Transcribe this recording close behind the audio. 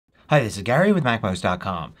Hi, this is Gary with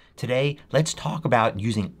MACMOST.com. Today, let's talk about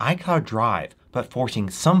using iCloud Drive but forcing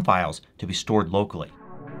some files to be stored locally.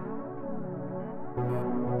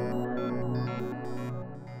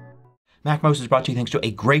 MACMOST is brought to you thanks to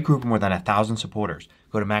a great group of more than 1,000 supporters.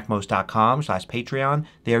 Go to MACMOST.com/Patreon.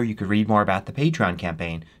 There you can read more about the Patreon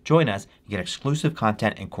campaign, join us, and get exclusive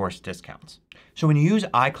content and course discounts. So when you use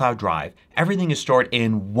iCloud Drive, everything is stored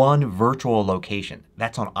in one virtual location.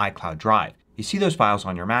 That's on iCloud Drive. You see those files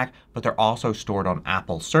on your Mac, but they're also stored on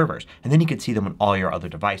Apple servers. And then you can see them on all your other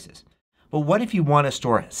devices. But what if you want to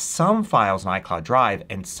store some files in iCloud Drive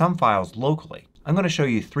and some files locally? I'm going to show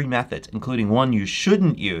you 3 methods, including one you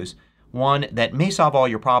shouldn't use, one that may solve all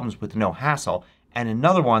your problems with no hassle, and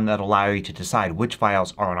another one that will allow you to decide which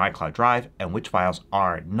files are on iCloud Drive and which files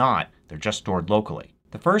are not. They're just stored locally.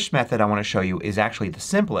 The first method I want to show you is actually the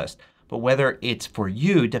simplest, but whether it's for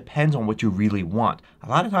you depends on what you really want. A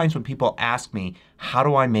lot of times when people ask me how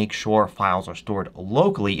do I make sure files are stored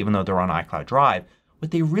locally even though they're on iCloud Drive,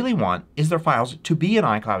 what they really want is their files to be in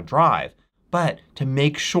iCloud Drive, but to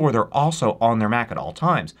make sure they're also on their Mac at all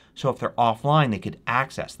times. So if they're offline they could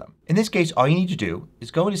access them. In this case all you need to do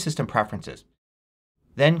is go into System Preferences.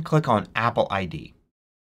 Then click on Apple ID.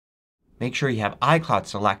 Make sure you have iCloud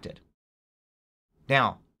selected.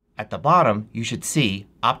 Now at the bottom you should see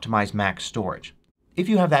Optimize Mac Storage. If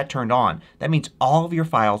you have that turned on, that means all of your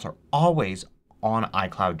files are always on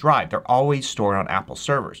iCloud Drive. They're always stored on Apple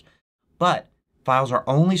servers. But files are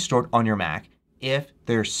only stored on your Mac if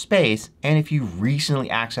there's space and if you recently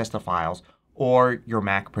accessed the files or your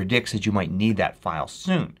Mac predicts that you might need that file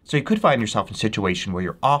soon. So you could find yourself in a situation where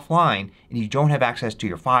you're offline and you don't have access to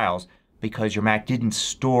your files because your Mac didn't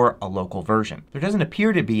store a local version. There doesn't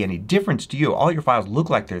appear to be any difference to you. All your files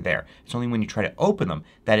look like they're there. It's only when you try to open them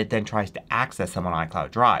that it then tries to access them on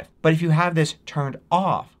iCloud Drive. But if you have this turned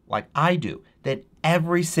off like I do, then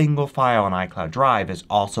every single file on iCloud Drive is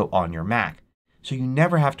also on your Mac. So you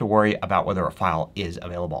never have to worry about whether a file is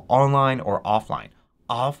available online or offline.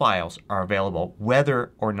 All files are available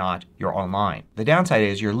whether or not you're online. The downside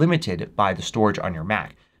is you're limited by the storage on your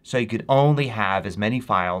Mac. So you could only have as many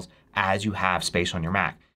files as you have space on your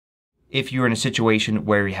Mac. If you're in a situation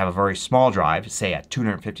where you have a very small drive, say a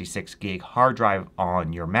 256 gig hard drive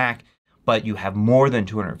on your Mac, but you have more than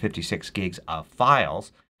 256 gigs of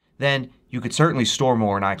files, then you could certainly store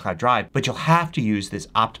more in iCloud Drive, but you'll have to use this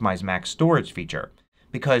Optimize Mac Storage feature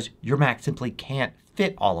because your Mac simply can't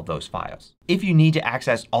fit all of those files. If you need to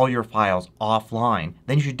access all your files offline,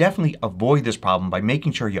 then you should definitely avoid this problem by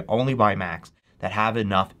making sure you only buy Macs that have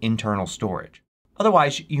enough internal storage.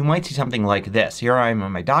 Otherwise you might see something like this. Here I am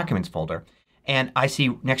in my Documents folder and I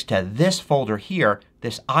see next to this folder here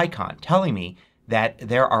this icon telling me that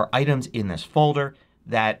there are items in this folder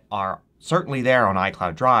that are certainly there on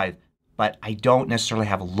iCloud Drive, but I don't necessarily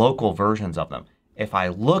have local versions of them. If I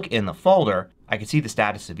look in the folder I can see the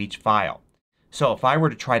status of each file. So if I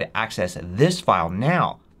were to try to access this file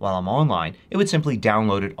now while I'm online, it would simply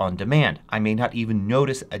download it on demand. I may not even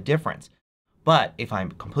notice a difference. But if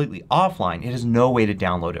I'm completely offline it has no way to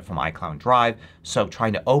download it from iCloud Drive, so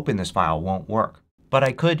trying to open this file won't work. But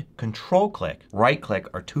I could control click, right click,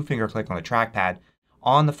 or 2-finger click on the trackpad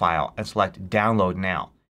on the file and select Download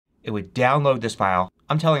Now. It would download this file.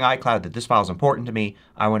 I'm telling iCloud that this file is important to me.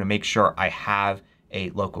 I want to make sure I have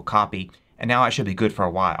a local copy and now I should be good for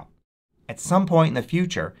a while. At some point in the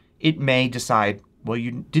future it may decide, well,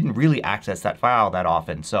 you didn't really access that file that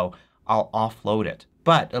often so I'll offload it.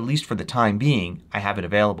 But at least for the time being I have it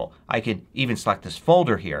available. I can even select this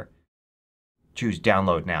folder here, choose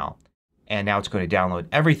Download Now, and now it's going to download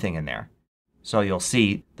everything in there. So you'll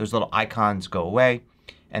see those little icons go away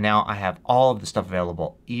and now I have all of the stuff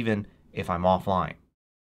available even if I'm offline.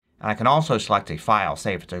 And I can also select a file,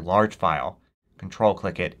 say if it's a large file, control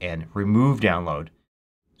click it and remove download.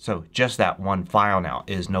 So just that one file now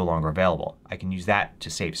is no longer available. I can use that to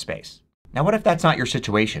save space. Now what if that's not your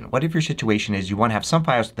situation? What if your situation is you want to have some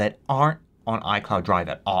files that aren't on iCloud Drive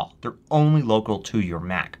at all? They're only local to your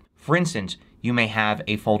Mac. For instance, you may have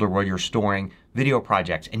a folder where you're storing video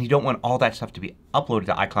projects and you don't want all that stuff to be uploaded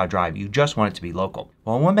to iCloud Drive. You just want it to be local.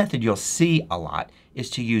 Well, one method you'll see a lot is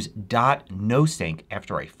to use .nosync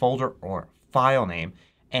after a folder or file name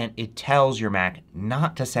and it tells your Mac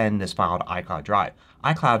not to send this file to iCloud Drive.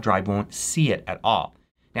 iCloud Drive won't see it at all.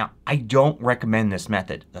 Now I don't recommend this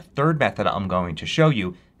method. The third method I'm going to show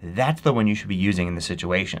you, that's the one you should be using in this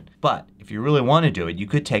situation. But if you really want to do it you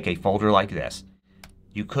could take a folder like this.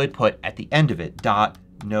 You could put at the end of it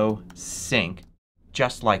 .nosync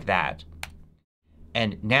just like that.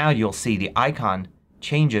 And now you'll see the icon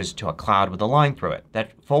changes to a cloud with a line through it.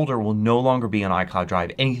 That folder will no longer be an iCloud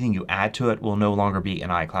Drive. Anything you add to it will no longer be an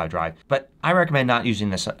iCloud Drive. But I recommend not using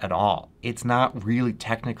this at all. It's not really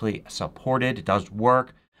technically supported. It does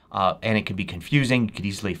work and it can be confusing. You could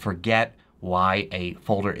easily forget why a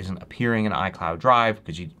folder isn't appearing in iCloud Drive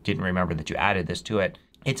because you didn't remember that you added this to it.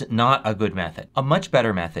 It's not a good method. A much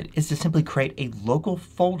better method is to simply create a local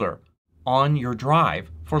folder on your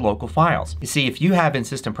drive for local files. You see, if you have in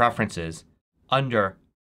System Preferences under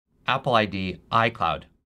Apple ID iCloud,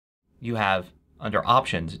 you have under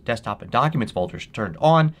Options, Desktop and Documents folders turned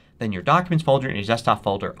on, then your Documents folder and your Desktop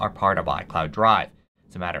folder are part of iCloud Drive.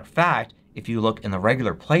 As a matter of fact, if you look in the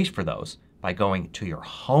regular place for those by going to your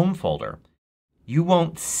Home folder, you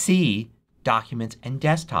won't see Documents and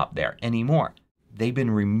Desktop there anymore. They've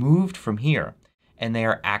been removed from here and they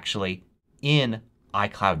are actually in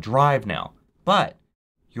iCloud Drive now. But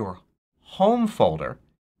your Home folder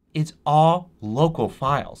is all local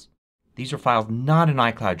files. These are files not in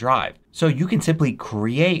iCloud Drive. So you can simply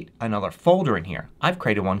create another folder in here. I've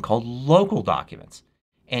created one called Local Documents.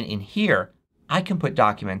 And in here I can put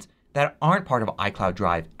documents that aren't part of iCloud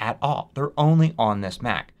Drive at all. They're only on this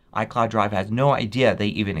Mac. iCloud Drive has no idea they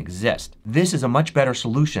even exist. This is a much better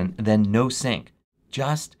solution than no sync.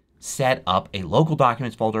 Just set up a Local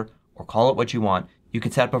Documents folder or call it what you want. You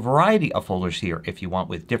can set up a variety of folders here if you want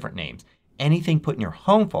with different names. Anything put in your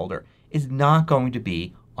Home folder is not going to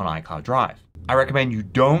be on iCloud Drive. I recommend you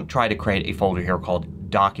don't try to create a folder here called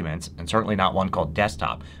Documents and certainly not one called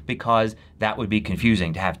Desktop because that would be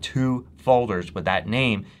confusing to have two folders with that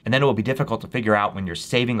name and then it will be difficult to figure out when you're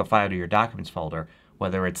saving a file to your Documents folder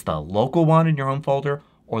whether it's the local one in your Home folder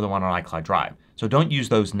or the one on iCloud Drive. So don't use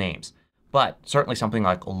those names. But certainly something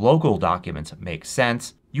like Local Documents makes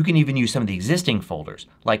sense. You can even use some of the existing folders.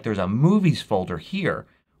 Like there's a Movies folder here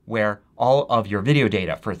where all of your video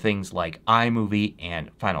data for things like iMovie and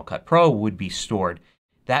Final Cut Pro would be stored.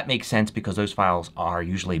 That makes sense because those files are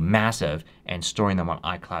usually massive and storing them on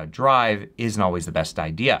iCloud Drive isn't always the best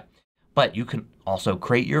idea. But you can also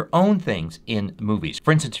create your own things in Movies.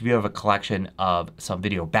 For instance, if you have a collection of some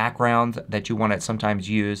video backgrounds that you want to sometimes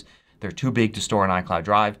use, they're too big to store in iCloud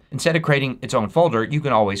Drive. Instead of creating its own folder, you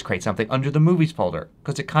can always create something under the Movies folder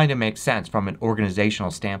because it kind of makes sense from an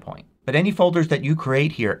organizational standpoint. But any folders that you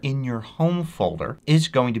create here in your Home folder is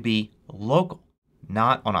going to be local,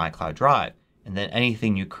 not on iCloud Drive. And then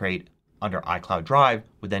anything you create under iCloud Drive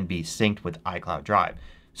would then be synced with iCloud Drive.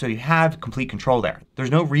 So you have complete control there. There's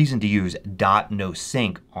no reason to use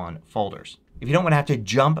 .nosync on folders. If you don't want to have to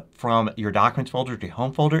jump from your Documents folder to your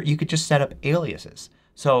Home folder, you could just set up aliases.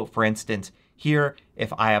 So for instance here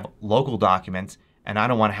if I have local documents and I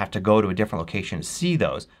don't want to have to go to a different location to see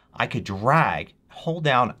those, I could drag, hold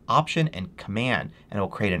down Option and Command and it will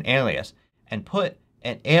create an alias and put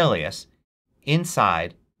an alias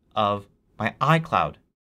inside of my iCloud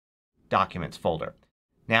Documents folder.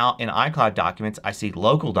 Now in iCloud Documents I see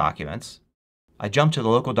Local Documents. I jump to the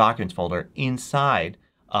Local Documents folder inside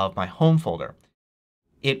of my Home folder.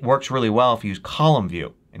 It works really well if you use Column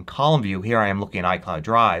View. In Column View here I am looking at iCloud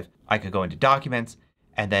Drive. I could go into Documents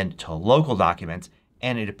and then to Local Documents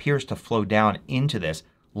and it appears to flow down into this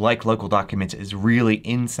like Local Documents is really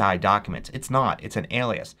inside Documents. It's not. It's an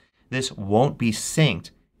alias. This won't be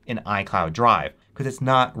synced in iCloud Drive because it's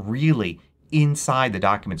not really inside the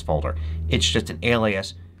Documents folder. It's just an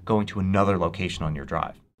alias going to another location on your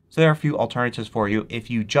drive. So there are a few alternatives for you. If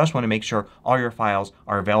you just want to make sure all your files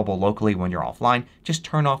are available locally when you're offline, just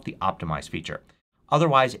turn off the Optimize feature.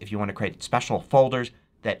 Otherwise, if you want to create special folders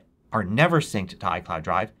that are never synced to iCloud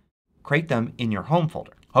Drive, create them in your Home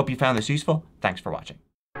folder. Hope you found this useful. Thanks for watching.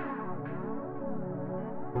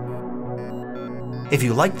 If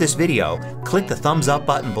you liked this video, click the thumbs up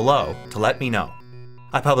button below to let me know.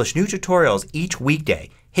 I publish new tutorials each weekday.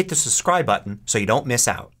 Hit the subscribe button so you don't miss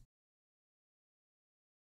out.